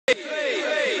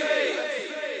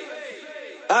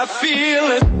I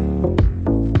feel it.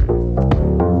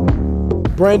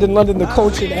 Brandon London, the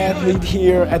coach and athlete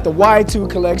here at the Y2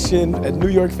 Collection at New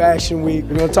York Fashion Week.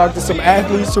 We're going to talk to some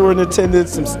athletes who are in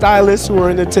attendance, some stylists who are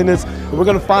in attendance, and we're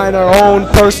going to find our own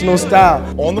personal style.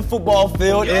 On the football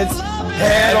field, it's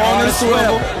head on a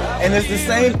swivel, and it's the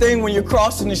same thing when you're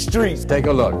crossing the streets. Take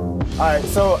a look. All right,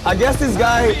 so I guess this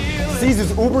guy sees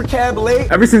his Uber cab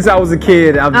late. Ever since I was a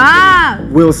kid, I've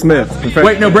been Will Smith.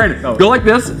 Wait, no, Brandon. Go like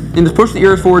this and just push the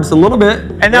ears forward just a little bit.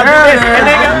 And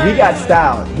now He got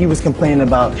styled. He was complaining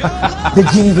about the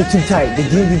jeans are too tight. The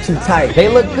jeans are too tight. They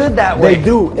look good that way. They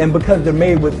do, and because they're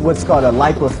made with what's called a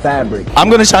lycra fabric. I'm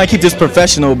gonna try and keep this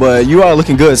professional, but you are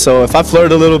looking good, so if I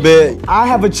flirt a little bit. I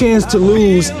have a chance to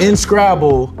lose in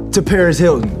Scrabble to Paris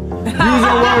Hilton. Using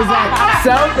words like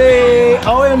selfie,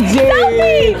 OMG,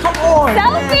 Selfie! come on,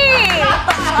 Selfie!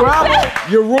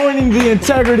 Scrabble, you're ruining the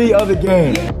integrity of the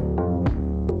game.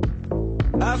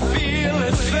 I feel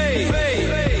it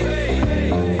fade.